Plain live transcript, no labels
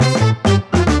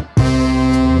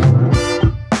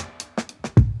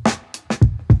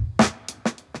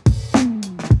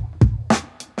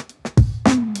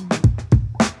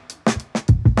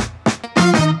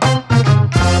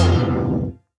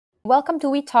to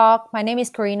We Talk. My name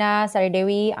is Karina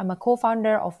Saridewi. I'm a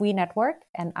co-founder of We Network,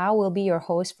 and I will be your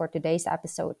host for today's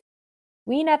episode.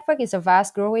 We Network is a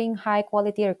vast, growing,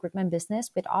 high-quality recruitment business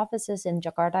with offices in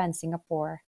Jakarta and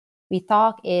Singapore. We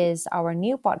Talk is our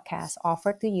new podcast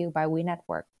offered to you by We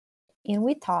Network. In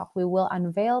We Talk, we will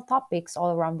unveil topics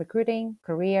all around recruiting,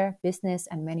 career, business,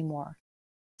 and many more.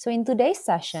 So in today's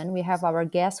session, we have our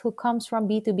guest who comes from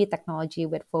B2B technology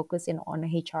with focus on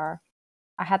HR.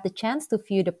 I had the chance to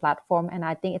view the platform, and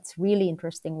I think it's really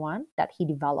interesting one that he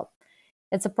developed.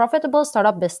 It's a profitable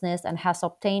startup business and has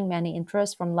obtained many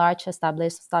interests from large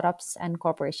established startups and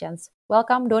corporations.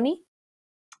 Welcome, Doni.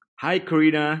 Hi,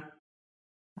 Karina.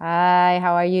 Hi,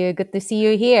 how are you? Good to see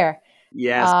you here.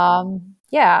 Yes,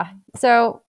 Yeah.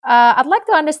 So I'd like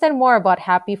to understand more about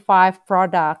Happy5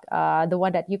 product, the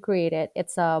one that you created.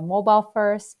 It's a mobile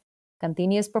first,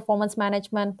 continuous performance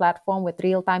management platform with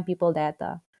real time people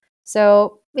data.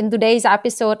 So in today's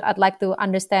episode, I'd like to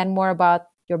understand more about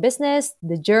your business,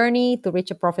 the journey to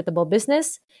reach a profitable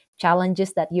business,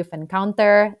 challenges that you've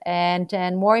encountered, and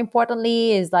more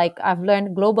importantly is like I've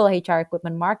learned global HR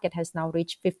equipment market has now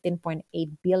reached 15.8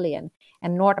 billion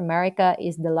and North America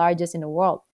is the largest in the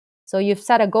world. So you've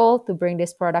set a goal to bring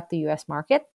this product to US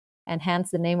market and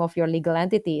hence the name of your legal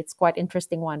entity. It's quite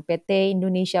interesting one, PT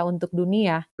Indonesia untuk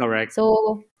Dunia. correct.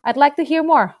 So I'd like to hear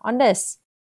more on this.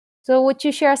 So would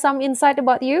you share some insight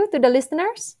about you to the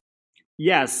listeners?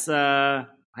 Yes.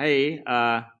 Hey,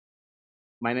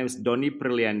 my name is Doni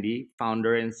Priliandi,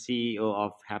 founder and CEO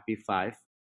of Happy5.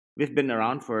 We've been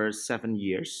around for 7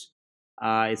 years.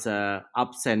 It's a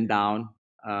ups and down,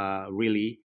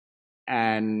 really,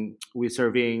 and we're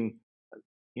serving,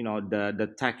 the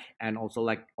tech and also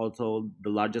the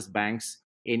largest banks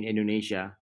in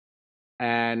Indonesia.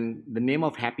 And the name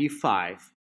of Happy5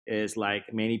 is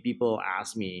like many people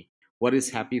ask me, what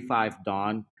is Happy5,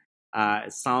 Don?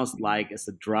 It sounds like it's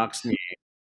a drugs name.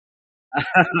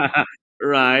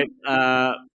 Right?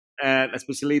 And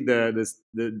especially the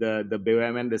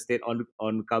BUMN, the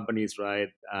state-owned companies, right?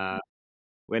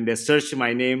 When they search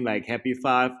my name like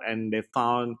Happy5, and they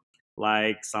found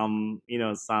like some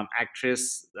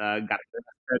actress got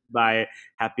arrested by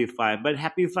Happy5. But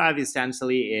Happy5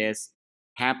 essentially is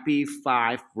Happy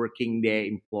 5 working day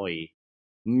employee,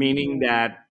 meaning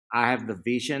that I have the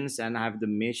visions and I have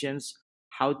the missions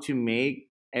how to make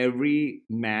every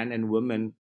man and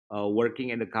woman working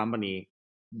in the company,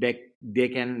 they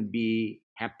can be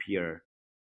happier.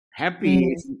 Happy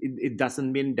Mm, it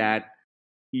doesn't mean that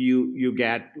you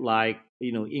get like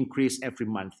increase every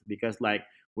month, because like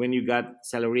when you got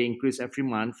salary increase every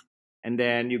month, and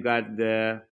then you got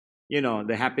the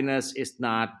happiness is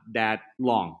not that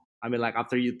long. I mean, like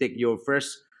after you take your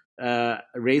first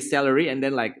raise salary, and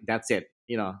then like that's it,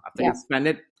 after you yeah. spend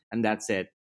it, and that's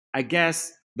it. I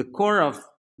guess the core of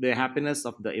the happiness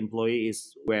of the employee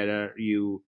is whether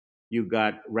you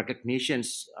got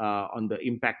recognitions on the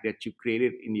impact that you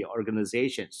created in the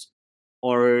organizations,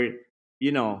 or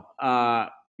you know uh,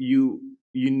 you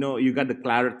got the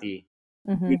clarity,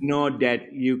 you Mm-hmm. know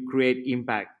that you create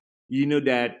impact, you know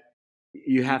that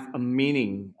you have a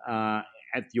meaning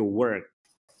at your work.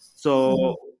 Mm-hmm.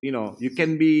 So you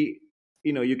can be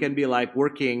like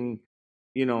working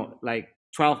like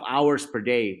 12 hours per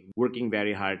day, working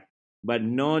very hard, but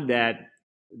know that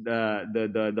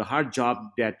the hard job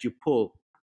that you pull,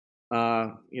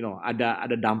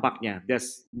 ada dampaknya,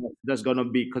 that's gonna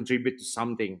be contribute to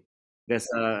something. That's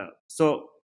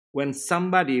so when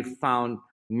somebody found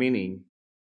meaning,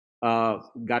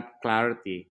 got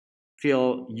clarity,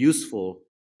 feel useful,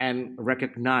 and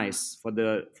recognized for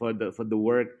the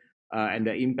work and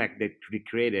the impact that they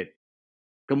created,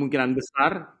 kemungkinan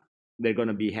besar they're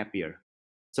gonna be happier.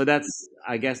 So that's,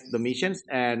 I guess, the missions.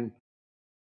 And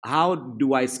how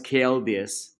do I scale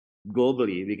this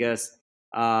globally? Because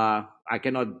I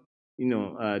cannot,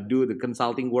 do the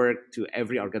consulting work to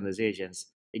every organizations.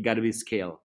 It got to be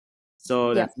scaled.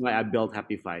 So Yep. that's why I built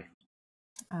Happy 5.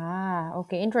 Ah,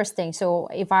 okay, interesting. So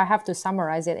if I have to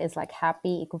summarize it, it's like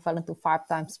happy equivalent to five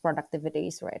times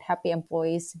productivities, right? Happy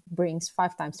employees brings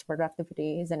five times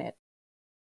productivity, isn't it?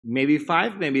 Maybe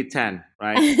 5, maybe 10,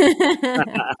 right?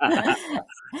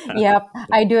 Yep,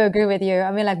 I do agree with you. I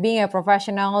mean, like being a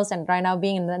professionals and right now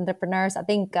being an entrepreneurs, I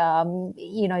think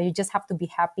you just have to be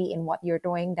happy in what you're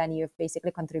doing. Then you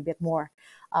basically contribute more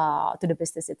to the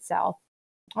business itself.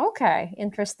 Okay,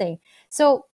 interesting.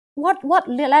 So, what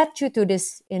led you to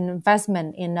this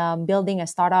investment in building a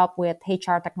startup with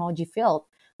HR technology field?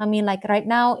 I mean, like right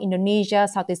now, Indonesia,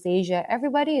 Southeast Asia,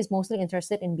 everybody is mostly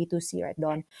interested in B2C, right,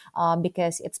 Don?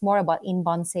 Because it's more about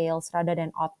inbound sales rather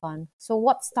than outbound. So,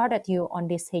 what started you on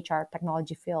this HR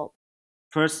technology field?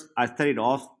 First, I started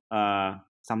off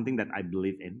something that I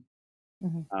believe in,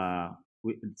 Mhm.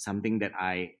 something that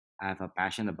I have a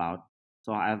passion about.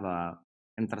 So I have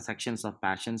intersections of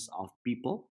passions of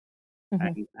people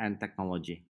Mhm. and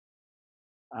technology.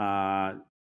 Uh,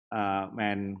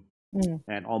 and Mm.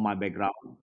 all my background,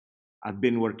 I've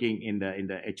been working in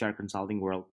the HR consulting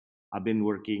world. I've been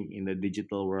working in the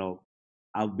digital world.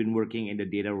 I've been working in the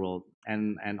data world,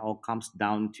 and all comes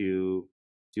down to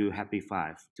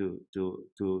Happy5, to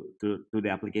the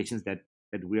applications that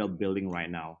we are building right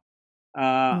now.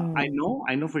 Mm.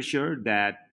 I know for sure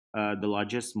that the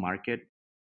largest market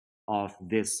of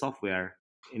this software,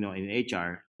 in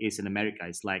HR is in America.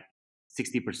 It's like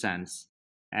 60%,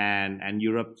 and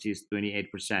Europe is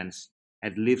 28%.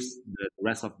 It leaves the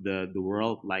rest of the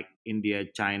world like India,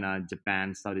 China,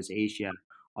 Japan, Southeast Asia,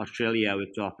 Australia with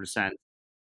 12%.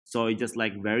 So it's just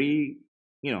like very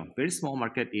small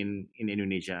market in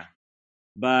Indonesia.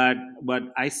 But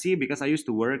I see, because I used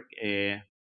to work in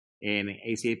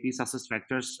ACAP success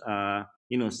factors,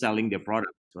 selling their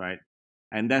products, right?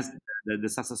 And that's the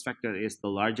success factor is the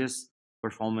largest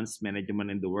performance management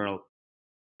in the world.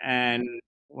 And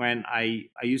when I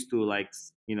used to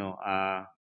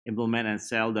implement and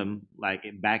sell them like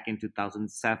back in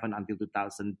 2007 until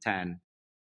 2010.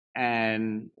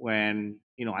 And when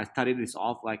I started this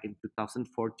off like in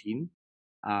 2014,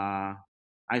 uh,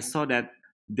 I saw that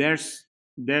there's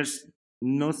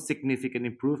no significant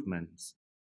improvements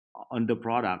on the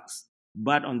products,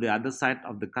 but on the other side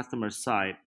of the customer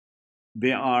side,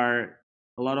 there are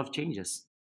a lot of changes.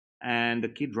 And the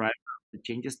key driver of the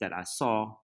changes that I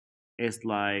saw is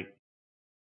like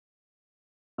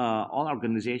all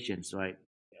organizations, right?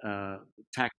 uh,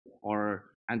 Tech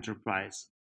or enterprise,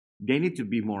 they need to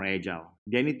be more agile,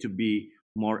 they need to be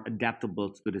more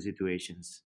adaptable to the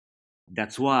situations.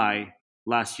 That's why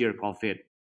last year COVID,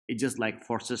 it just like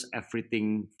forces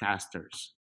everything faster.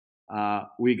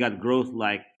 We got growth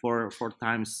like four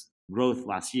times growth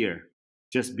last year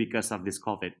just because of this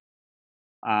COVID.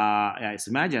 Yeah, just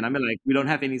imagine. I mean, like we don't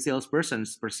have any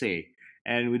salespersons per se,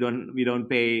 and we don't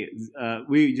pay.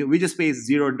 We just pay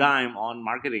zero dime on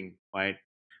marketing, right?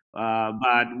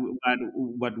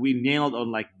 But we nailed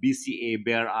on like BCA,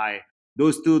 BRI,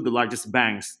 those two, the largest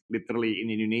banks, literally in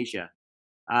Indonesia,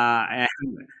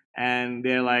 and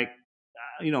they're like,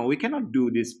 we cannot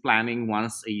do this planning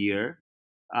once a year.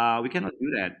 We cannot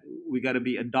do that. We got to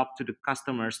be adapt to the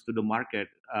customers, to the market,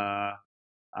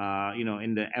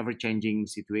 in the ever changing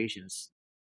situations.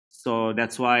 So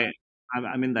that's why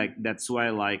I mean, like that's why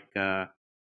like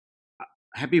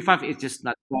Happy 5 is just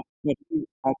not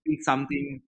copy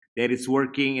something that is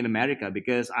working in America,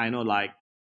 because I know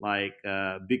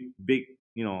big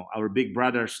our big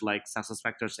brothers like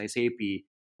SuccessFactors, SAP,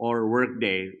 or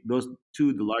Workday, those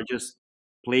two the largest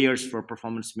players for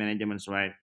performance management,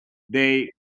 right?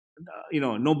 They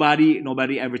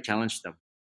nobody ever challenged them,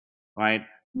 right?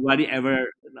 Nobody ever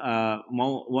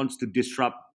wants to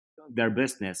disrupt their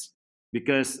business,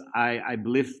 because I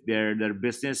believe their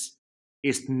business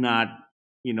is not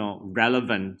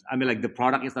relevant. I mean, like the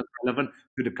product is not relevant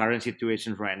to the current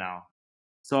situations right now.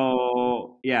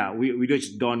 So yeah, we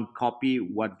just don't copy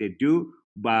what they do,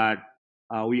 but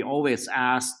we always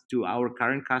ask to our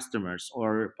current customers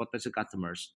or potential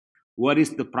customers, what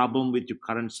is the problem with your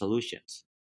current solutions?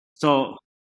 So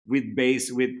with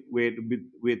base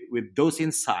with those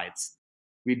insights,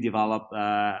 we develop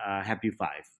Happy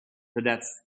 5. So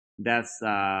that's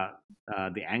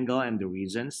the angle and the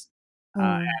reasons.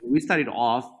 Mm. And we started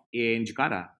off in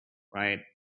Jakarta, right?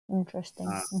 Interesting.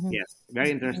 Hmm. Yes,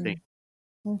 very interesting. Mm.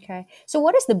 Okay. So,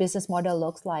 what is the business model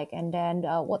looks like, and then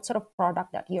what sort of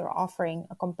product that you're offering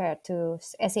compared to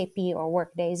SAP or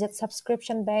Workday? Is it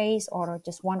subscription based or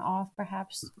just one off,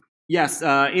 perhaps? Yes,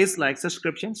 it's like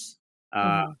subscriptions,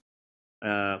 uh, Mm-hmm.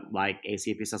 like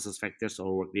ACP SuccessFactors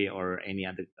or Workday or any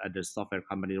other software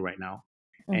company right now.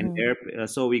 And Mm-hmm. there,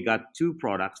 so we got two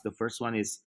products. The first one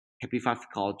is Happy 5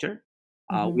 Culture.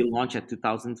 Mm-hmm. We launched in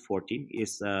 2014.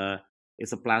 It's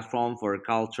a platform for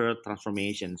culture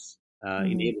transformations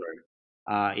Mm-hmm.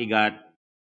 enabler.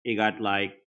 It got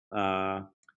like uh,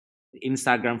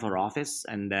 Instagram for Office,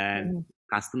 and then Mm-hmm.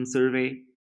 custom survey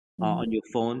Mm-hmm. on your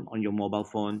phone, on your mobile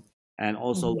phone, and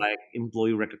also Mm-hmm. like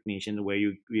employee recognition, where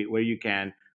you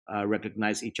can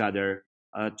recognize each other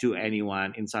to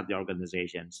anyone inside the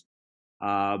organizations.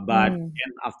 But Mm-hmm.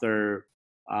 then after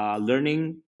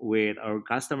learning with our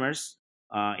customers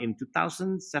in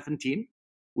 2017,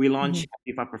 we Mm-hmm. launched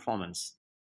Activa Performance.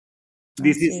 I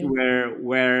This is see.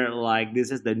 where like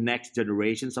this is the next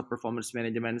generations of performance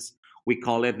management. We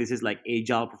call it, this is like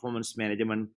agile performance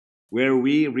management, where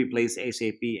we replace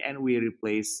SAP and we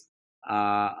replace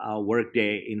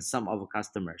workday in some of our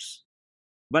customers.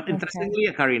 But Okay.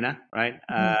 interestingly, Karina, right?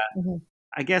 Mm-hmm. Mm-hmm.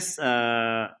 I guess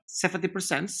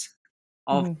 70%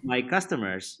 of Mm-hmm. my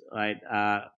customers, right,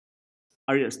 are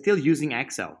still using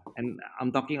Excel, and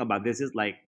I'm talking about this is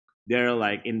like they're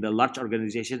like in the large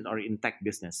organizations or in tech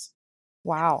business.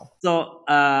 Wow. So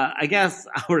I guess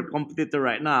our competitor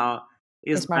right now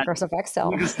It's is Microsoft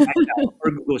Excel. Microsoft Excel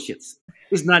or Google Sheets.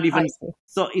 It's not I even see.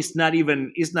 so. It's not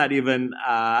even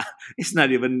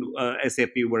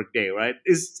SAP Workday, right?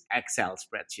 It's Excel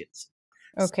spreadsheets.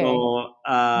 Okay. So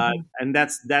Mm-hmm. and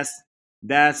that's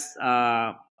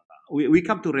we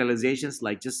come to realizations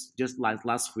like just like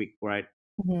last week, right?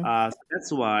 Mm-hmm. So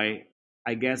that's why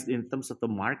I guess in terms of the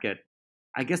market,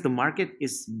 I guess the market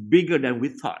is bigger than we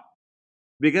thought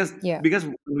because Yeah.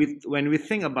 when we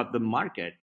think about the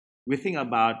market, we think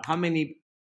about how many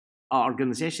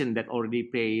organization that already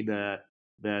pay the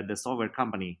software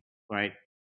company, right?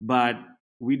 But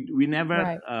we never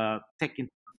Right. take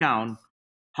into account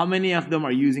how many of them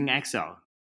are using Excel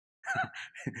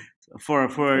for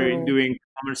True. doing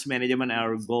commerce management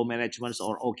or goal management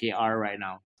or OKR right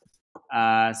now.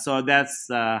 So that's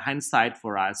hindsight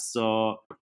for us. So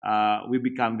we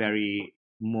become very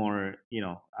more,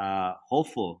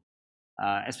 hopeful,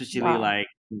 especially Wow. like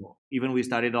even we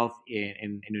started off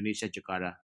in Indonesia,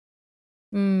 Jakarta.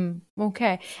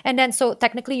 Okay. And then so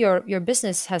technically your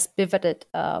business has pivoted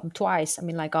twice. I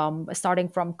mean like starting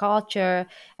from culture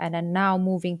and then now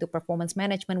moving to performance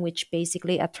management, which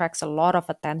basically attracts a lot of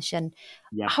attention.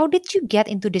 Yep. How did you get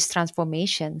into these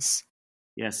transformations?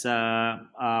 Yes,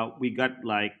 we got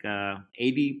like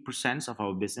 80% of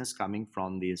our business coming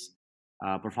from this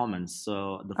performance.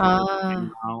 So the focus right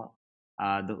Ah, now,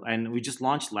 and we just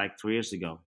launched like 3 years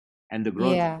ago, and the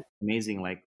growth is yeah. amazing,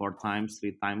 like 4 times,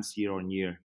 3 times year on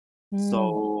year. Mm,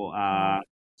 So wow.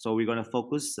 so we're gonna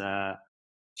focus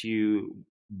to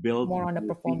build More on the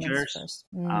new performance features, first.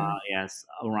 Mm, yes,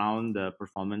 around the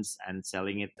performance and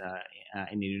selling it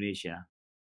in Indonesia.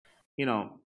 You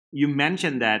know, you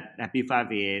mentioned that Happy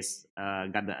 5 is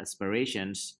got the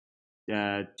aspirations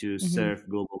to mm-hmm, serve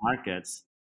global markets.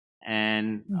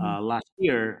 And mm-hmm, last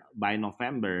year, by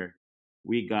November,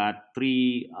 we got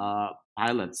three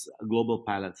global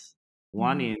pilots.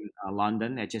 One mm-hmm. in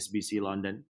London, HSBC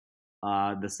London.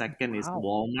 The second is Wow.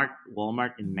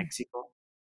 Walmart in Mm-hmm, Mexico,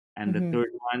 and the mm-hmm, third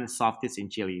one Softies in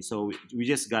Chile. So we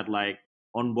just got like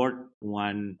on board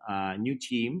one new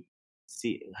team.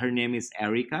 See, her name is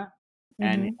Erica,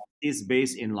 and mm-hmm, she's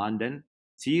based in London.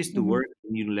 She used to mm-hmm, work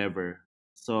in Unilever.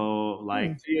 So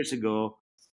like mm, 2 years ago,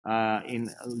 in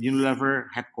Unilever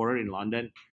headquarters in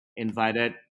London,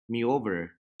 invited me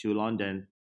over to London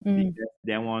mm, because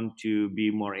they want to be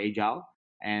more agile,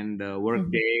 and the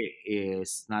mm-hmm, workday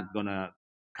is not gonna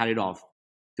cut it off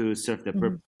to serve the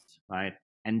mm-hmm, purpose, right?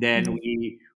 And then mm-hmm,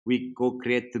 we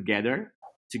co-create together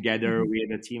mm-hmm, with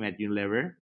the team at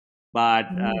Unilever. But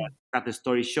mm, cut the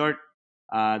story short,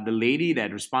 the lady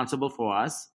that responsible for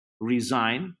us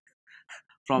resigned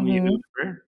from mm-hmm,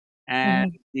 Unilever, and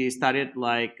mm-hmm. she started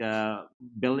like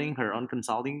building her own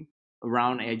consulting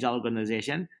around agile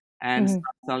organization and Mm-hmm.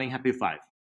 start selling Happy 5.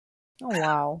 Oh,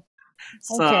 wow.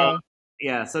 So Okay.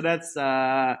 yeah, so that's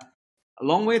a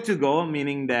long way to go,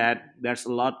 meaning that there's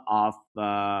a lot of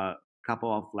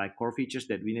couple of like core features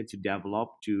that we need to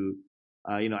develop to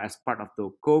as part of the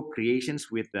co-creations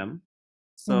with them.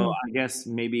 So Mm-hmm. I guess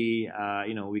maybe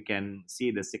we can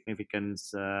see the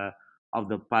significance of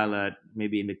the pilot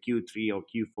maybe in the Q3 or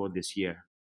Q4 this year.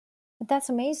 That's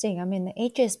amazing. I mean,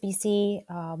 HSBC,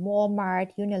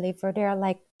 Walmart, Unilever, they're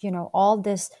like, all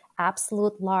this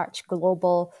absolute large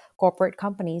global corporate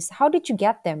companies. How did you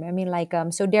get them? I mean, like,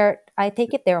 so I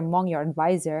take it they're among your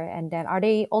advisor. And then are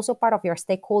they also part of your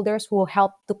stakeholders who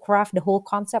help to craft the whole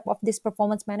concept of this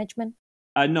performance management?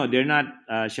 No, they're not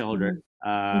shareholder, Mm-hmm.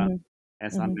 uh, Mm-hmm.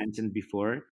 as I Mm-hmm. mentioned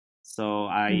before. So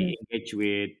I Mm-hmm. engage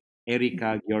with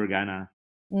Erika Georgana.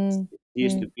 He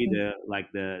used to be Mm-hmm.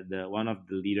 the one of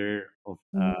the leader of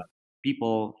Mm-hmm.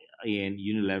 people in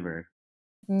Unilever.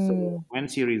 So Mm-hmm. when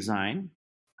she resigned,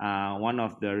 one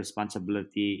of the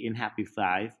responsibility in Happy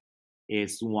 5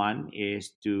 is one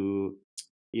is to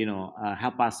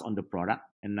help us on the product,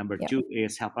 and number Yep. two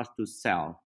is help us to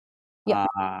sell. Yep.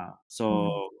 So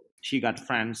Mm-hmm. she got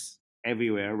friends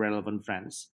everywhere, relevant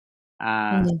friends.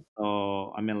 Mm-hmm.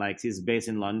 So I mean, like she's based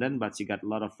in London, but she got a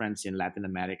lot of friends in Latin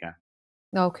America.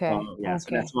 So Okay. yeah, so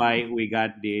that's Okay. why we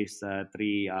got these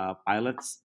three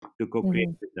pilots to co-create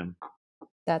Mm-hmm. with them.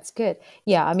 That's good.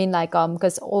 Yeah, I mean, like,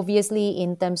 because obviously,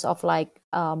 in terms of like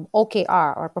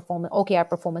OKR or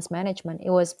performance management, it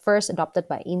was first adopted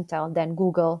by Intel, then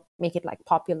Google make it like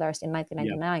popular in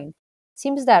Yeah. 1999.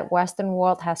 Seems that Western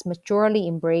world has maturely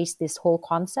embraced this whole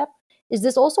concept. Is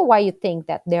this also why you think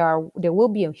that there will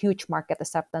be a huge market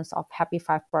acceptance of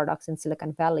Happy5 products in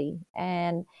Silicon Valley?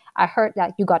 And I heard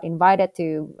that you got invited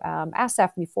to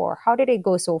SF before. How did it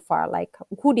go so far? Like,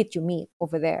 who did you meet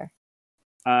over there?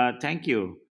 Thank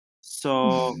you.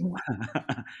 So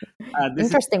this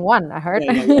is Interesting one, I heard.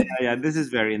 this is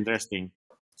very interesting.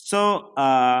 So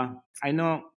I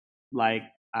know, like,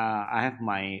 I have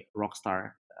my rock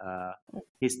star.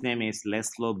 His name is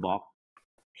Leslo Bok.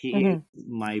 He is Mhm,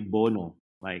 my Bono,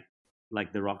 like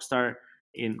the rock star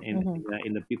mhm,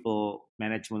 in the people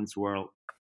management's world.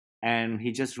 And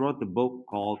he just wrote the book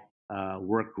called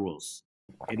Work Rules.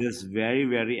 It is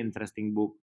very interesting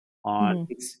book on mhm,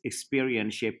 its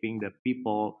experience shaping the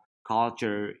people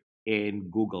culture in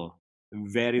Google.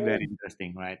 Very mm,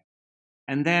 interesting, right?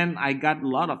 And then I got a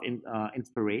lot of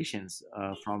inspirations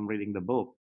from reading the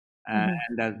book, mhm.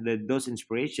 and those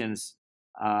inspirations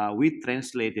we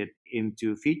translated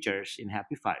into features in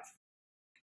Happy 5.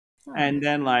 Oh, And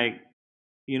then, like,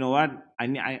 you know what,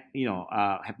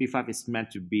 Happy 5 is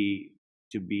meant to be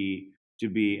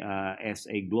as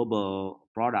a global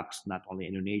products, not only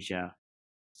Indonesia.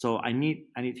 So I need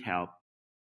help.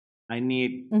 I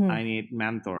mhm, need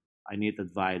mentor. I need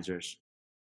advisors.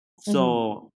 mhm,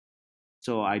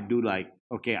 So I do, like,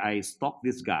 okay, I stalk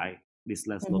this guy, this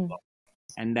Les mhm, Lobo,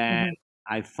 and then mhm,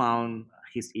 I found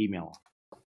his email.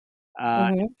 uh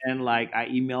mhm. and like I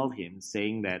emailed him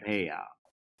saying that, hey,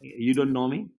 you don't know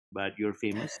me, but you're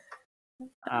famous.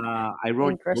 I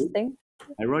wrote your book. Interesting.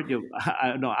 I wrote your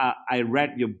no, I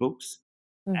read your books,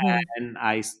 Mhm, and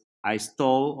I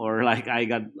stole, or like I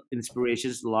got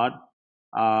inspirations a lot,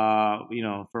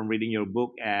 from reading your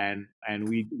book, and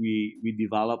we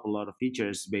develop a lot of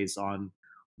features based on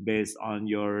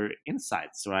your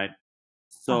insights, right?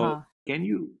 So uh-huh. can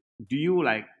you do you,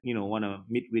 like, want to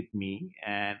meet with me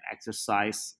and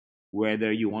exercise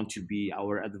whether you want to be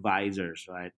our advisors,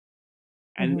 right?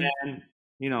 And Mhm, then,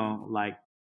 like,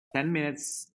 10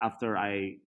 minutes after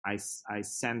I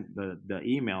sent the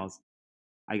emails,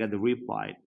 I got the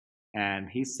reply, and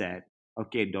he said,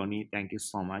 okay, Donny, thank you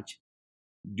so much.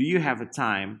 Do you have a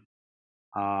time,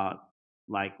 uh,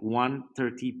 like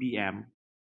 1:30 p.m.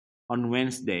 on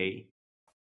Wednesday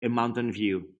in Mountain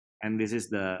View? And this is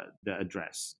the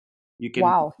address. You can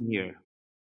meet wow. me here.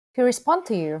 He respond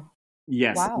to you.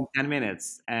 Yes, in Wow. 10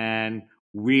 minutes, and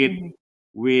with Mhm,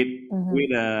 with mhm.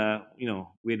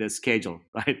 with a schedule,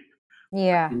 right?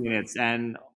 Yeah. 30 minutes,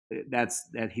 and that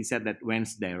he said that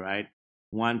Wednesday, right?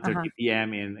 One Uh-huh. thirty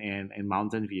p.m. in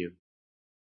Mountain View.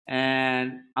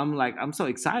 And I'm so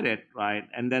excited, right?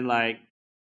 And then, like,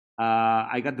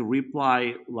 I got the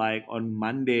reply, like, on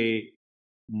Monday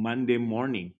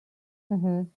morning,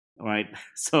 Mhm, right?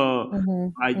 So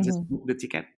mhm, I just mhm. booked the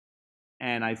ticket,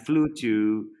 and I flew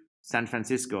to San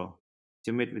Francisco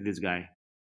to meet with this guy.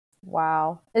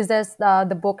 Wow. Is this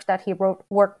the book that he wrote,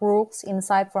 Work Rules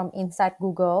Inside from Inside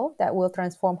Google, that will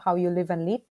transform how you live and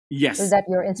lead? Is Yes, that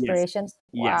your yes, inspirations?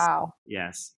 yes, Wow.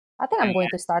 yes. I think I'm And going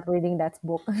to start reading that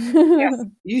book. yes,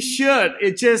 you should.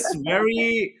 It's just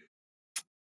very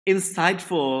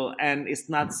insightful, and it's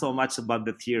not so much about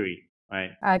the theory,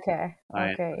 right? Okay.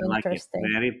 Right. Okay. I like it.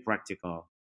 Interesting. Very practical.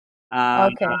 Uh,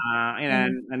 Okay.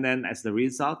 Mhm. and then as the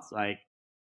result, like,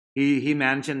 he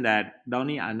mentioned that,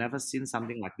 Donnie, I never seen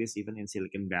something like this even in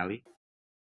Silicon Valley.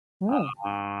 Mm.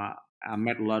 I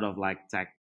met a lot of, like,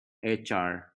 tech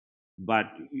HR, but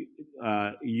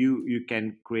you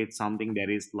can create something that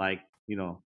is, like,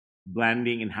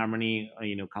 blending in harmony,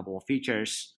 couple of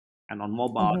features, and on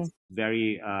mobile Mhm. it's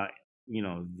very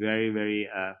very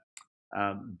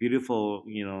beautiful,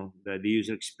 the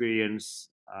user experience,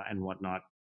 and whatnot.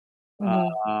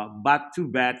 Mhm. But too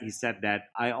bad, he said that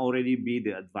I already be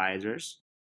the advisors,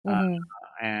 uh, Mhm.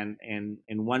 and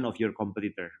one of your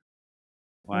competitor,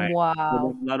 right? So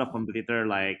there's Wow. a lot of competitor,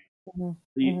 like, Mhm.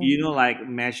 you, Mhm. you know like,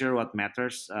 measure what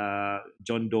matters.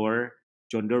 John Doerr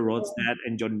wrote that,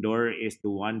 and John Doerr is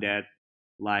the one that,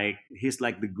 like, he's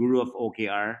like the guru of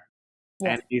OKR,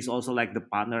 and Yes. he's also like the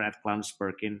partner at Clarence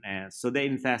Perkin, and so they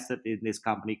invested in this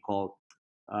company called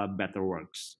Better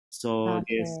Works. So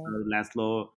this Okay.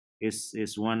 Laszlo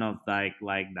is one of, like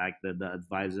the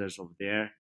advisors of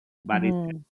there, but it's,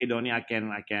 Mhm. hey, Donnie, I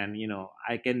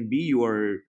can be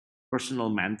your personal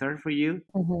mentor for you,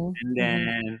 Mhm. and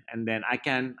Mhm. then I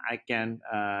can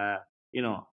you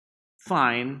know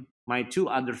find my two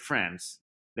other friends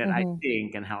that I Mhm.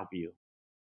 think can help you.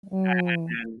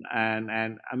 Mm.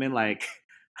 And I mean, like,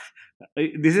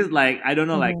 this is, like, I don't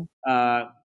know, like, Mhm.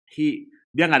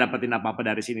 dia nggak dapetin apa-apa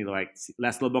dari sini, like,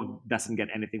 Laszlo Bock doesn't get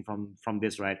anything from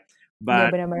this, right? Iya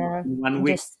But benar-benar in one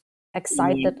week just.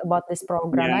 Excited about this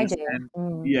program Yes, aja ya? and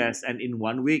yes, and in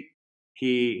 1 week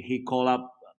he called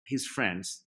up his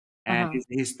friends and Uh-huh.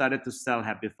 he started to sell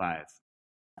Happy 5.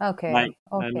 Like Okay,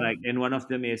 okay. and one of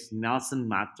them is Nelson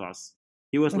Matos.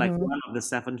 He was like Mhm. one of the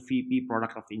seven VP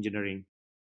product of engineering,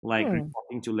 like Hmm,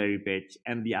 reporting to Larry Page,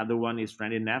 and the other one is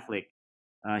Randy Netflix.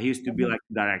 He used to be mhm, like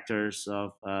directors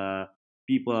of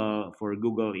people for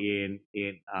Google in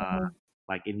mhm,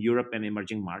 like in Europe and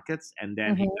emerging markets, and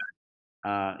then he mhm.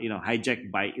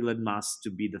 hijacked by Elon Musk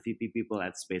to be the VP people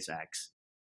at SpaceX,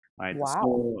 right?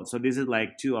 Wow. So this is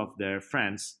like two of their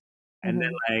friends, and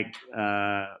then Mhm, like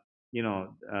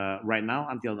right now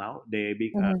until now they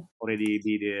mhm, already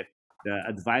be the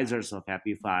advisors of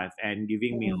Happy 5 and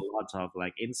giving me a mhm. lot of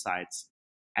like insights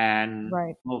and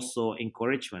Right. also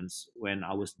encouragements when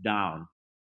I was down,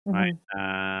 right? Mhm.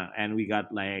 And we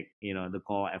got like the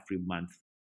call every month.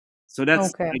 So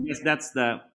that's Okay. I guess that's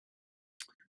the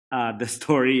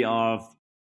story of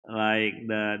like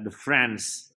the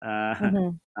friends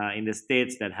Mhm. in the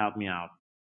states that helped me out.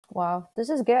 Wow, this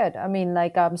is good. I mean,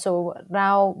 like, so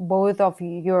now both of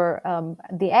you, you're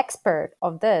the expert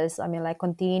of this. I mean, like,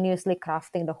 continuously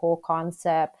crafting the whole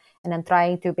concept and then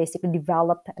trying to basically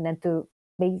develop and then to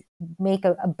make make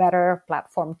a better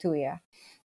platform too. Yeah.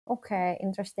 Okay.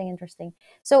 Interesting. Interesting.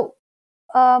 So,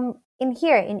 in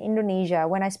here in Indonesia,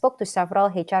 when I spoke to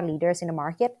several HR leaders in the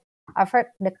market, I've heard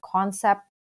the concept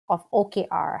of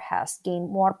OKR has gained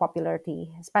more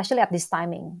popularity, especially at this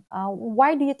timing.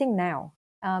 Why do you think now?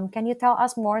 Can you tell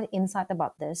us more insight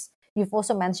about this? You've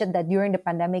also mentioned that during the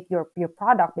pandemic, your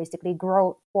product basically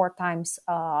grew four times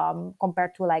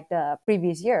compared to like the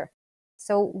previous year.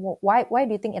 So why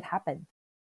do you think it happened?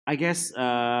 I guess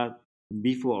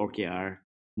before OKR,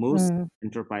 most Mm,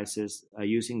 enterprises are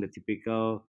using the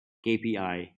typical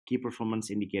KPI, key performance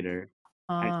indicator,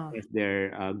 ah, as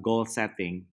their goal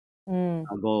setting,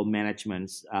 mm, goal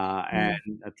managements, and mm,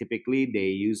 typically they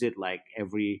use it like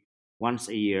every once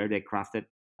a year. They crafted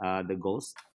the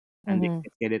goals and they mm-hmm.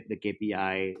 cascaded the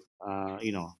KPI,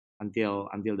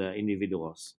 until the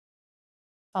individuals.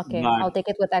 Okay, But I'll take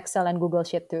it with Excel and Google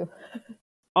Sheet too.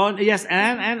 oh yes,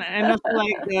 and also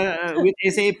like with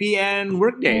SAP and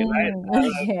Workday, right?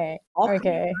 Mm, okay. All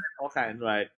kinds, Okay. right? All kinds,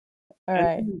 right? All And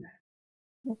right.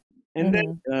 then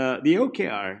Mm-hmm. the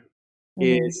OKR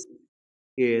Mm-hmm.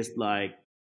 is like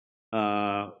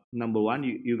number one,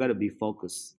 you got to be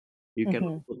focused. You cannot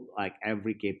Mm-hmm. put like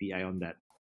every KPI on that.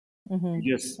 Mm-hmm.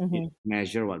 You just Mm-hmm.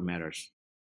 measure what matters.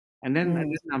 And Mm,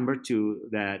 then number two,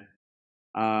 that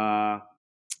uh,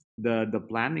 the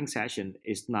planning session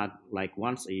is not like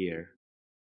once a year,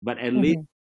 but at least mm-hmm.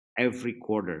 every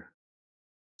quarter.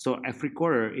 So every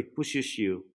quarter, it pushes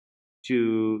you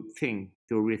to think,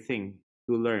 to rethink,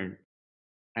 to learn,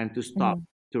 and to stop, Mm-hmm.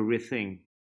 to rethink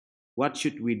what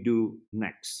should we do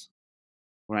next,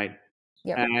 right?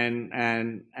 Yep.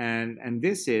 And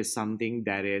this is something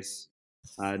that is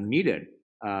needed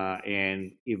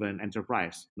in even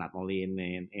enterprise, not only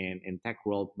in tech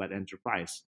world but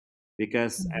enterprise,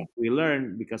 because Mm-hmm. as we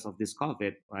learn because of this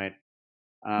COVID, right?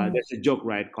 Mm-hmm. There's a joke,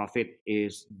 right? COVID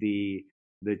is the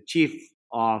chief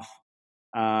of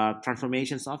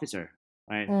transformations officer,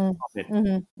 right? COVID,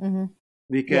 Mm-hmm. Mm-hmm.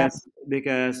 Yep.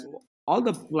 because all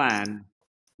the plan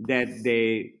that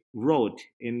they wrote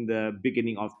in the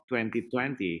beginning of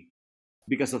 2020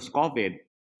 because of COVID,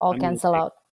 All I mean, cancel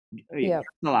out. Yep.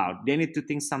 cancel out. They need to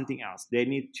think something else. They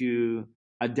need to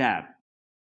adapt,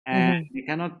 and Mm-hmm. they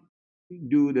cannot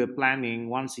do the planning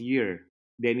once a year.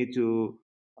 They need to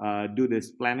do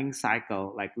this planning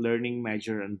cycle, like learning,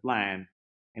 measure, and plan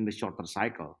in the shorter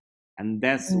cycle, and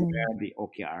that's Mm. where the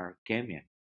OKR came in.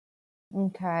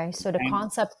 Okay, so the And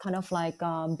concept kind of like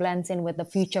blends in with the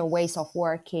future ways of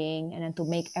working and then to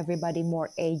make everybody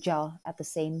more agile at the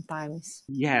same times.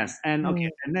 yes, and okay,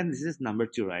 Mm. and then this is number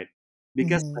two, right?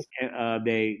 Because Mm-hmm. like,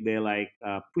 they like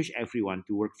push everyone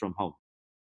to work from home.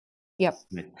 Yep.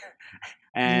 Right?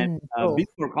 And Mm. True.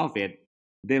 before COVID,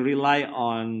 they rely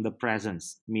on the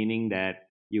presence, meaning that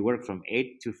you work from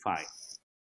 8 to 5,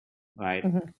 right?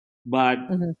 Mm-hmm. But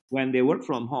Mm-hmm. when they work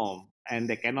from home and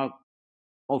they cannot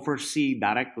oversee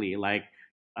directly, like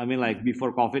I mean, like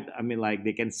before COVID, I mean, like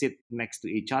they can sit next to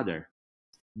each other.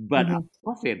 But Mm-hmm. after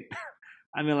COVID,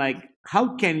 I mean, like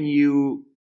how can you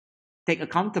take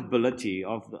accountability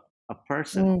of a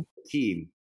person, Mm. a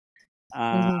team?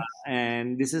 Uh, Mm-hmm.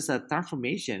 and this is a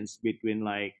transformations between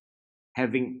like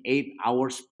having 8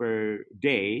 hours per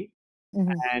day,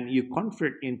 Mm-hmm. and you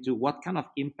convert into what kind of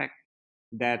impact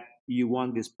that you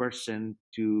want this person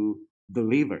to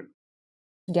deliver.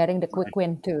 Getting the Right? quick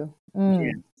win too.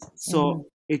 Yes. Mm. Mm-hmm.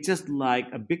 So it's just like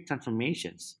a big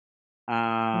transformations.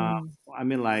 Mm, I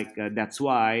mean, like that's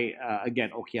why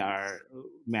again OKR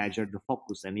measure the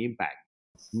focus and impact,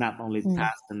 not only mm,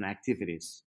 tasks and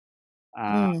activities.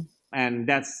 Uh, mm. and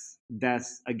that's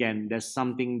again that's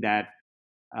something that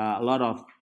a lot of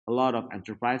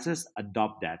enterprises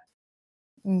adopt that.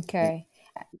 Okay.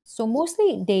 So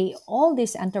mostly they all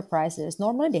these enterprises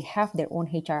normally they have their own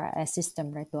HRS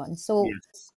system, right, Don? So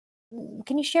Yes.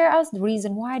 can you share us the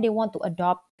reason why they want to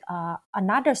adopt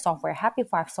another software,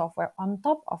 Happy5 software, on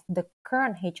top of the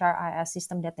current HRIS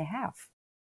system that they have?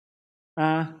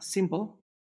 Simple,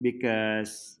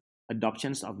 because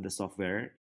adoptions of the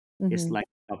software is Mm-hmm. like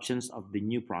adoptions of the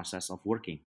new process of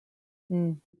working,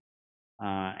 Mm,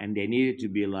 and they need to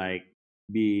be like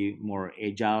be more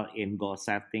agile in goal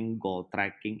setting, goal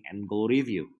tracking, and goal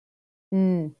review,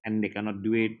 mm. and they cannot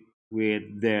do it with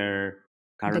their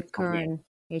The current software. current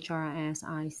HRIS,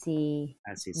 I see.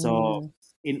 I see. So Mm.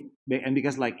 and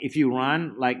because like if you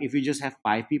run like if you just have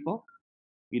 5 people,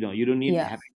 you don't need Yeah.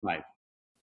 having five.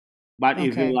 But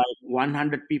if you Okay. like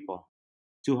 100 people,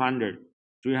 200,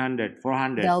 300,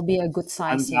 400, That'll be a good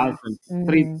size. Yeah. 1,000,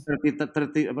 Mm.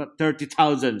 30, about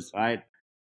 30,000, right?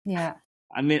 Yeah.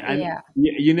 I mean, Yeah.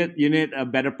 you need a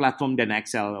better platform than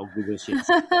Excel or Google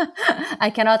Sheets.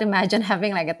 I cannot imagine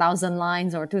having like 1,000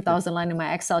 lines or 2,000 lines in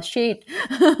my Excel sheet.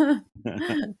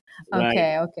 Right.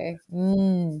 Okay, okay.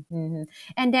 Mm-hmm.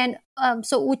 And then,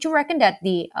 so would you reckon that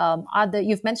the other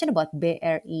you've mentioned about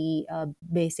BRE,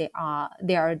 basic,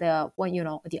 they are the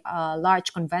the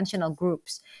large conventional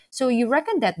groups. So you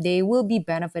reckon that they will be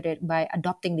benefited by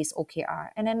adopting this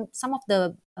OKR, and then some of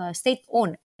the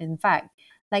state-owned, in fact,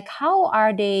 like how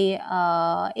are they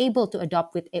able to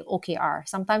adopt with OKR?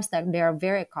 Sometimes they are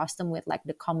very accustomed with like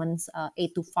the commons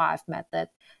 8 to 5 method.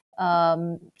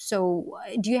 So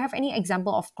do you have any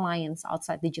example of clients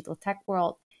outside digital tech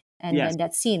world and Yes. then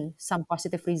that's seen some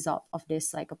positive result of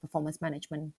this like a performance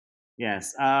management?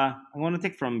 Yes. I want to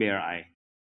take from BRI.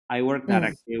 I work Mm,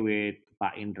 directly with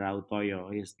Pak Indra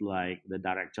Utoyo. He's like the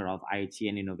director of IT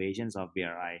and innovations of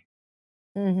BRI.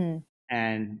 mm-hmm,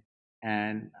 And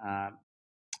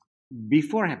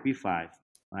before Happy 5,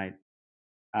 right?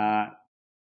 Uh,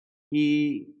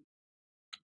 he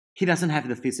he doesn't have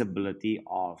the visibility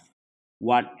of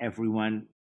what everyone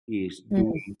is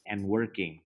mm, doing and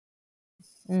working.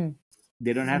 mm,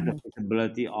 They don't have the mm-hmm.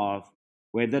 visibility of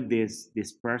whether this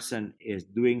person is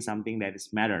doing something that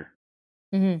is matter.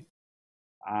 Mm-hmm.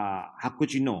 How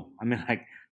could you know? I mean, like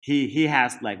he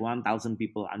has like 1,000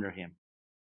 people under him,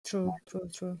 True, true,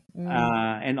 true. Mm,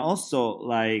 and also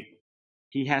like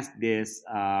he has this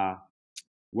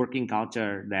working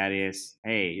culture that is,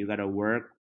 hey, you gotta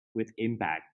work with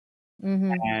impact,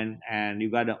 mm-hmm, and you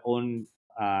gotta own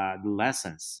the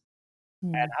lessons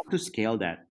and mm, how to scale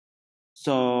that.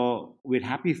 So with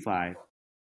Happy 5,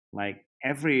 like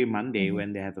every Monday mm-hmm,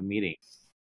 when they have a meeting,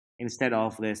 instead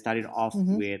of they started off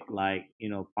mm-hmm, with like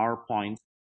PowerPoint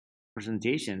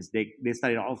presentations, they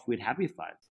started off with Happy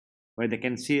 5, where they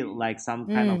can see like some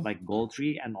kind of mm, like goal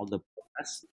tree and all the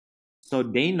progress, so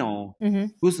they know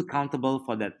mm-hmm. who's accountable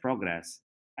for that progress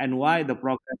and why the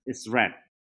progress is red,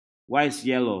 why is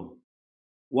yellow,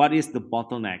 what is the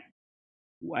bottleneck,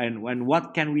 and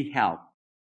what can we help,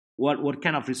 what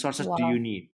kind of resources do you Wow.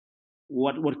 need,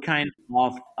 what kind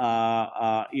of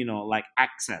like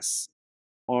access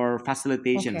or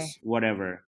Okay. facilitations,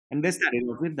 whatever. And they started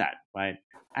off with that, right?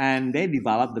 And they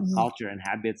develop the Mm-hmm, culture and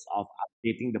habits of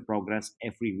updating the progress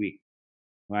every week,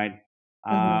 right?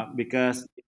 mm-hmm, Because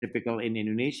it's typical in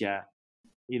Indonesia,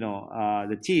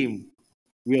 the team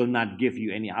will not give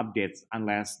you any updates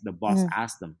unless the boss mm-hmm.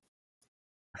 asks them.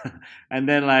 And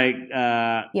then like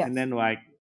Yeah. and then like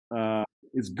uh,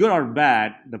 it's good or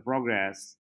bad the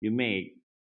progress you make,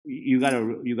 you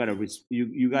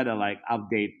gotta like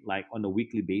update like on a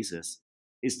weekly basis.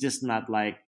 It's just not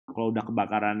like kalau udah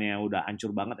kebakarannya udah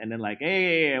hancur banget and then like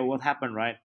hey what happened,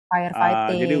 right?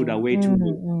 Jadi udah Firefighting. way too Mm,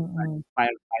 late. mm, mm.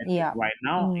 Firefighting Yeah. right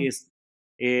now Mm.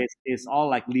 is all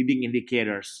like leading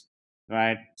indicators,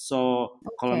 right? So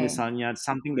kalau Okay. misalnya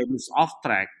something that is off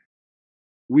track,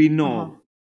 we Uh-huh. know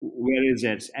where is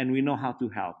it and we know how to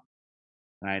help,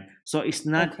 right? So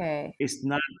Okay. it's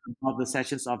not about the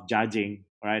sessions of judging,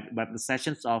 right, but the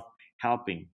sessions of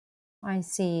helping. I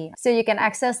see. So you can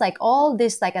access like all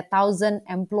this like 1,000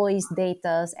 employees'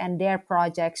 datas and their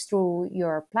projects through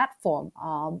your platform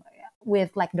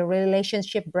with like the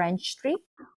relationship branch tree.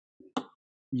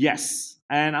 Yes,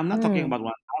 and I'm not talking Mm. about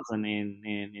 1,000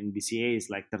 in BCA is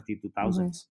like 32,000. Hmm.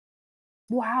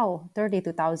 Wow,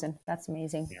 32,000. That's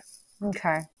amazing. Yeah.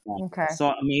 Okay. Yeah. Okay.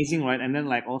 So amazing, right? And then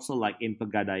like also like in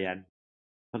Pegadaian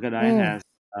Mm. has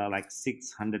like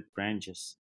 600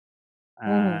 branches,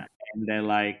 Mm-hmm. uh, and they're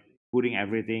like putting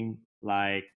everything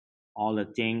like all the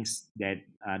things that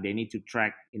they need to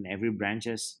track in every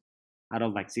branches out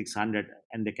of like 600,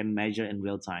 and they can measure in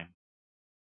real time.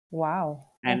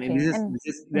 Wow. And Okay. And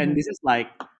mhm, this is like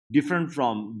different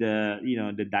from the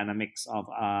the dynamics of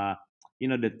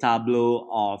the tableau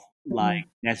of like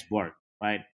mhm, dashboard,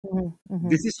 right? mhm,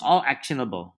 This mhm, is all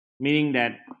actionable, meaning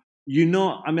that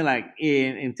I mean, like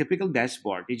in typical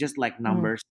dashboard it's just like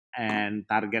mhm. numbers and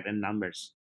target and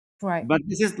numbers. Right. But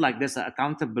this is like there's a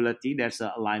accountability, there's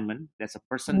a alignment, there's a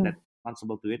person Mhm, that's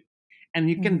responsible to it, and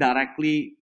you can mhm.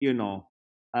 directly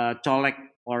collect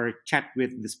or chat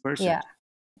with this person. Yeah.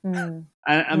 Mm,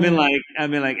 mm. I mean,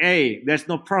 like, hey, there's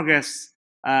no progress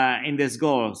in this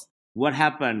goals. What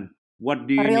happened? What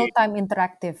do A you need? real-time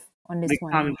interactive on this Become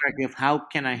one. interactive. How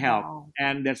can I help? Wow.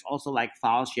 And there's also like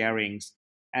file sharings,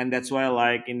 and that's why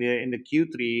like in the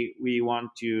Q3 we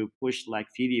want to push like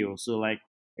video. So like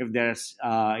if there's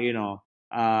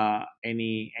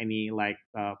any like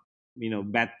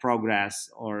bad progress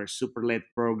or super late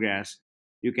progress,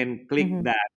 you can click Mhm.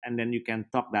 that and then you can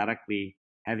talk directly,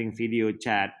 having video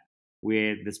chat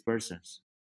with this persons.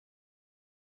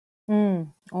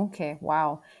 Mm, okay,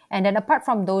 wow. And then apart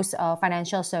from those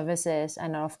financial services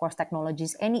and of course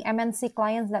technologies, any MNC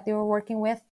clients that you're working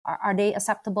with, are they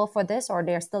acceptable for this or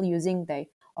they're still using the,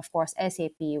 of course,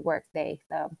 SAP, Workday,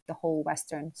 the whole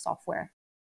Western software?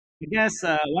 I guess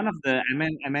one of the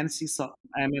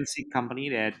MNC company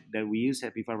that we use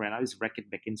Happy5 right now is Reckitt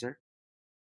Beckinsale.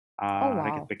 Oh,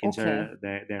 Reckitt wow. Okay. Beckinsale,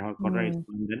 their headquarters is Mm,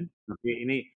 London. Tapi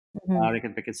ini mhm,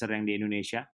 Reckitt Beckinsale yang di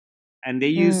Indonesia, and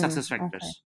they use mm, success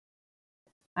okay. factors.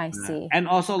 I see. And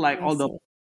also like I see.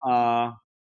 uh,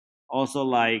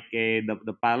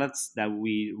 the pilots that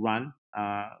we run,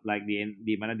 like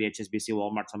the mana di HSBC,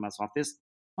 Walmart, sama Softis,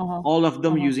 Uh-huh. all of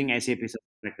them Uh-huh. using SAP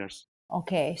success factors.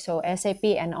 Okay, so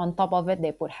SAP, and on top of it,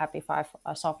 they put Happy5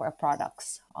 software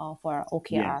products for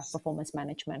OKR, Yes, performance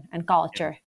management, and yes,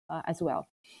 culture as well.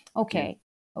 yes, Okay,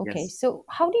 okay. yes. So,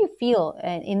 how do you feel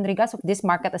in regards of this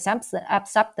market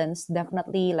acceptance?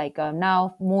 Definitely, like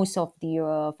now, most of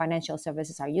the financial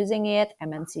services are using it.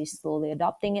 MNC is slowly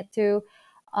adopting it too.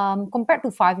 Compared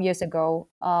to 5 years ago,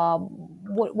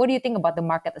 what do you think about the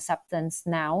market acceptance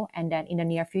now and then in the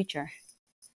near future?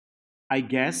 I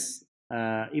guess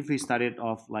if we started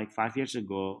off like 5 years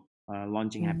ago,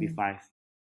 launching Happy Mm-hmm. Five,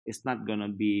 it's not gonna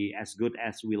be as good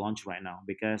as we launch right now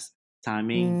because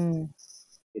timing Mm,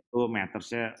 itu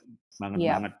mattersnya banget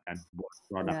yep, banget kan buat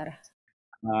produk. benar.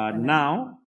 Benar.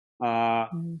 Now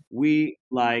Mhm. we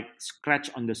like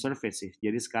scratch on the surface sih.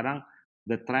 Jadi sekarang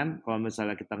the trend kalau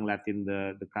misalnya kita ngeliatin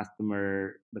the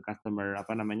customer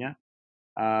apa namanya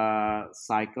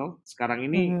cycle sekarang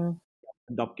ini Mhm.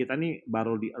 adopt kita nih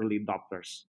baru di early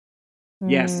adopters.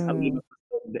 Yes, early Hmm.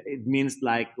 adopters. It means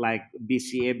like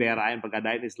BCA, BRI, and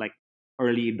Pegadaian is like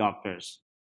early adopters.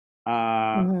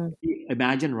 Uh, Mhm.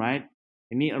 Imagine, right?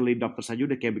 Ini early adopters aja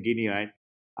udah kayak begini, right?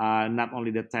 Not only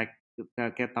the tech,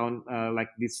 kayak tahun like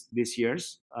this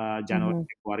year's January Mhm.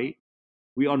 February,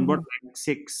 we onboard Mhm. like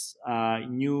six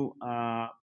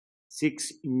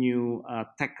new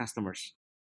tech customers,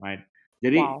 right?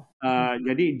 Jadi Wow. Mhm.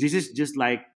 this is just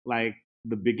like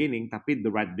the beginning, tapi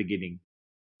the right beginning.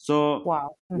 So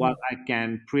Wow. what Mhm. I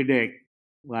can predict,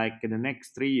 like in the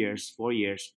next 3 years, 4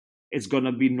 years, it's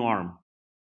gonna be norm.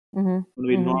 Mhm. Gonna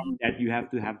be Mhm. norm that you have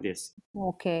to have this.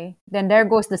 Okay. Then there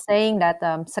goes the saying that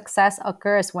success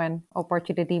occurs when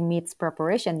opportunity meets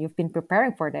preparation. You've been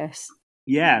preparing for this.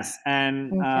 Yes,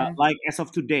 and Okay. like as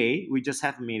of today, we just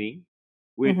have a meeting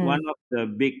with one Mhm. of the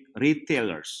big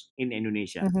retailers in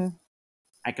Indonesia. Mhm.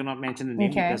 I cannot mention the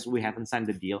name Okay. because we haven't signed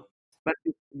the deal.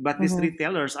 But these Mhm.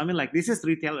 retailers, I mean, like this is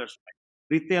retailers.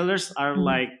 Right? Retailers are Mhm.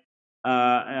 like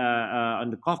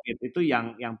on the COVID itu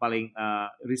yang paling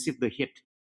receive the hit,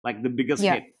 like the biggest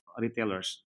Yeah. hit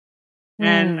retailers.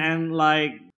 Mm. And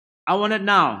like I want it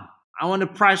now. I want the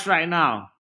price right now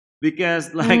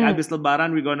because like Mm. abis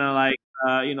Lebaran we're gonna like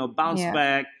bounce Yeah.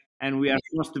 back and we are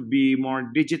supposed to be more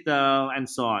digital and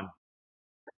so on.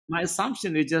 My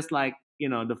assumption is just like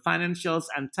the financials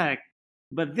and tech,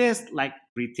 but this like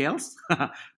retails,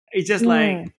 it's just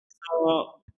like Mm.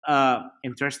 so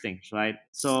interesting, right?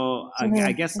 So I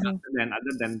Mhm. guess Mhm.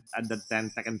 other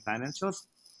than tech and financials,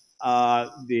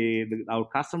 our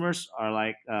customers are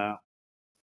like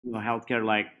healthcare,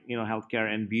 like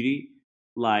healthcare and beauty,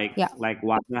 Yeah. like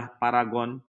Wardah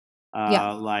Paragon, Yeah.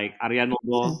 like Arya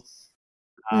Noble,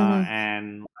 Mhm.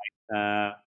 and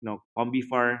like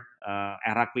Combifer,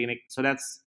 Era Clinic. So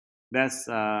that's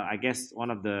I guess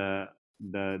one of the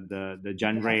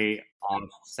Yeah. genre of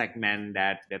segment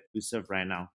that we serve right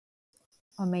now.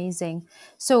 Amazing.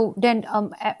 So then,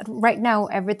 right now,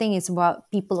 everything is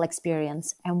about people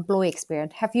experience, employee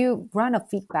experience. Have you run a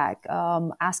feedback,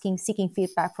 seeking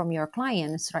feedback from your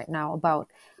clients right now about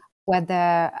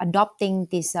whether adopting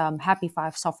these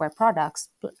Happy5 software products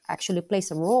actually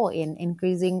plays a role in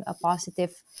increasing a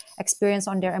positive experience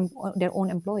on their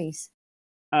own employees?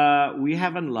 We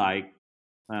haven't like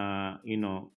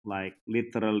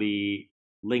literally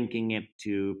linking it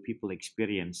to people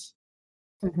experience,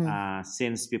 Mm-hmm.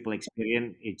 since people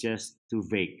experience is just too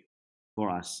vague for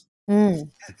us.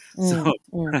 Mm, So mm,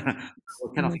 mm,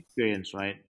 what kind of mm-hmm. experience,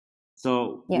 right?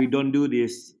 So Yeah, we don't do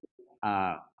this.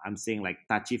 I'm saying like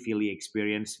touchy feely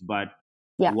experience, but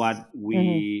yeah. what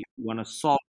Mm-hmm. we want to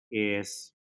solve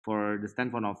is, for the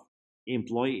standpoint of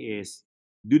employee, is,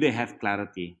 do they have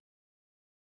clarity?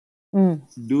 Mm,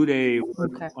 Do they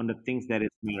work okay. on the things that is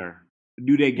matter?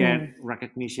 Do they get Mm,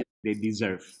 recognition they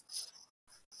deserve?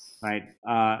 Right.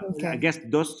 I okay. guess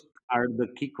those are the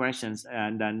key questions,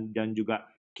 and then juga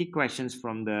key questions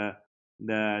from the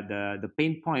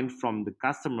pain point from the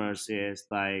customers is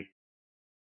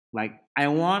like I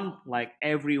want like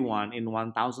everyone in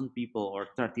 1,000 people or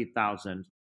 30,000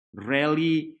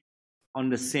 really on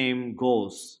the same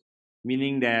goals,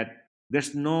 meaning that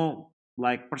there's no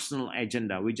like personal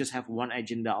agenda. We just have one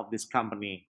agenda of this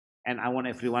company, and I want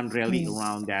everyone really Mm,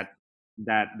 around that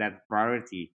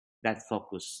priority, that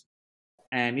focus.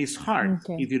 And it's hard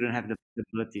okay. if you don't have the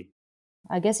ability.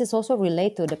 I guess it's also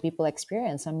relate to the people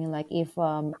experience. I mean, like if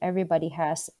everybody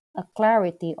has a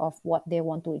clarity of what they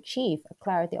want to achieve, a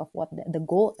clarity of what the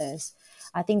goal is,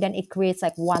 I think then it creates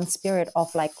like one spirit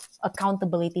of like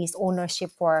accountabilities,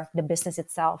 ownership for the business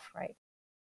itself, right?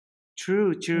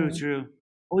 True, true, Mm, true.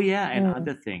 Oh yeah, and mm,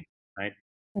 other thing, right?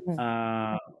 mhm,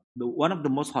 One of the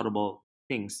most horrible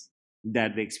things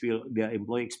that the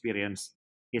employee experience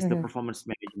is the mhm, performance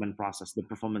management process, the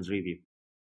performance review.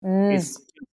 mm, It's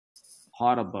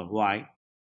horrible. Why?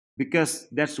 Because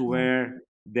that's mm, where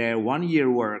their 1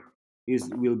 year work is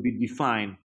will be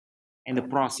defined in the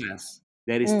process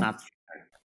that is mm, not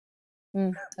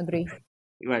agree,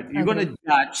 right. You're agree. gonna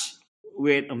judge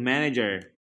with a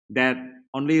manager that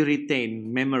only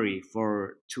retain memory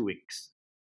for 2 weeks.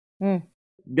 Mm,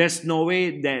 There's no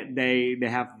way that they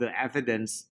have the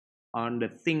evidence on the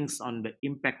things, on the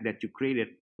impact that you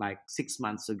created like 6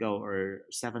 months ago or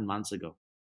 7 months ago,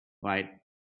 right?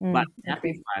 But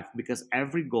Happy agree. Five, because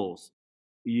every goals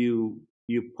you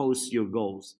post your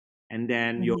goals, and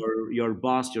then Mhm, your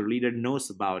boss, your leader knows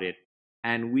about it,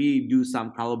 and we do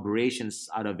some collaborations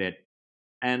out of it,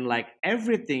 and like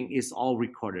everything is all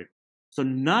recorded. So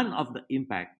none of the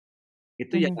impact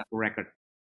itu mhm, yang aku record.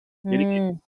 Jadi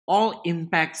mm, all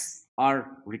impacts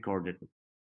are recorded.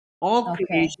 All okay,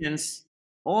 creations,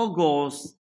 all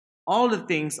goals, all the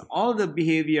things, all the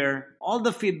behavior, all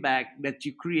the feedback that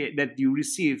you create, that you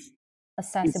receive,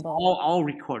 is accessible. all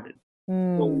recorded.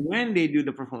 So Mm, when they do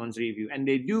the performance review and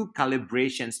they do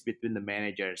calibrations between the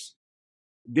managers,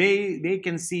 they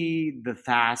can see the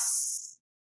vast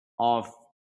of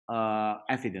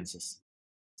evidences.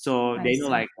 So I they know see.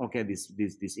 like, okay, this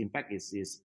impact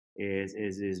is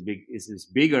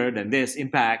bigger than this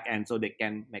impact, and so they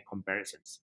can make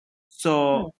comparisons.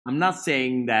 Mm, So I'm not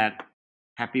saying that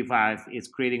Happy Five is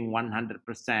creating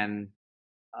 100%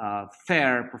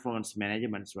 fair performance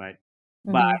management, right?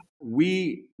 But mhm.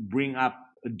 we bring up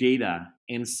data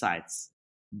insights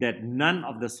that none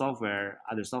of the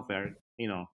other software,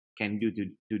 can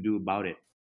to do about it.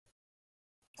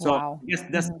 So Wow. I guess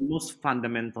that's Mhm. the most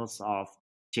fundamentals of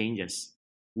changes,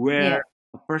 where Yeah.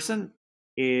 a person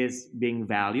is being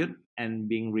valued and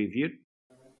being reviewed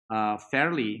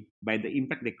fairly by the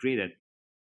impact they created,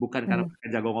 bukan karena Mhm. mereka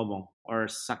jago ngomong or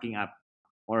sucking up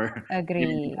or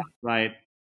giving up, Agree. right?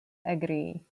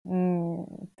 Agree.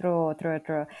 True, true,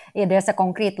 true. Yeah, there's a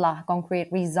concrete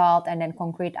result, and then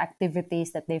concrete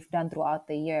activities that they've done throughout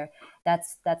the year.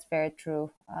 That's very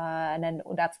true. And then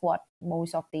that's what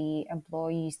most of the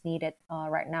employees needed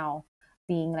right now,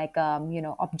 being like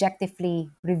objectively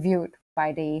reviewed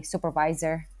by the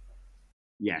supervisor.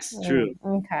 Yes, true.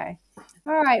 Okay.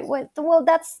 All right. Well,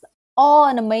 that's all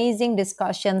an amazing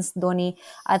discussions, Doni.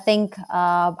 I think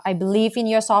I believe in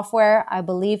your software. I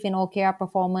believe in OKR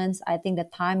performance. I think the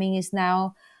timing is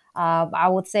now. I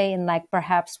would say in like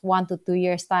perhaps 1 to 2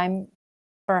 years time,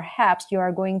 perhaps you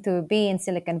are going to be in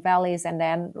Silicon Valleys and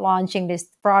then launching these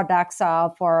products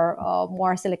for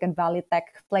more Silicon Valley tech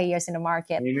players in the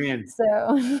market. Amen. So,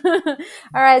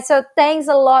 all right. So, thanks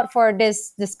a lot for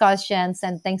this discussions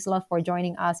and thanks a lot for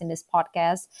joining us in this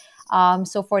podcast.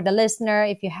 So, for the listener,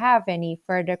 if you have any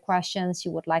further questions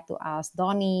you would like to ask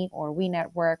Donnie or We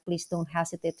Network, please don't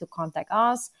hesitate to contact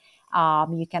us.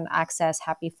 You can access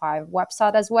Happy5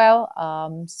 website as well.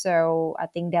 So I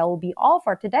think that will be all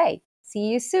for today. See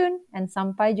you soon and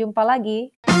sampai jumpa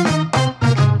lagi.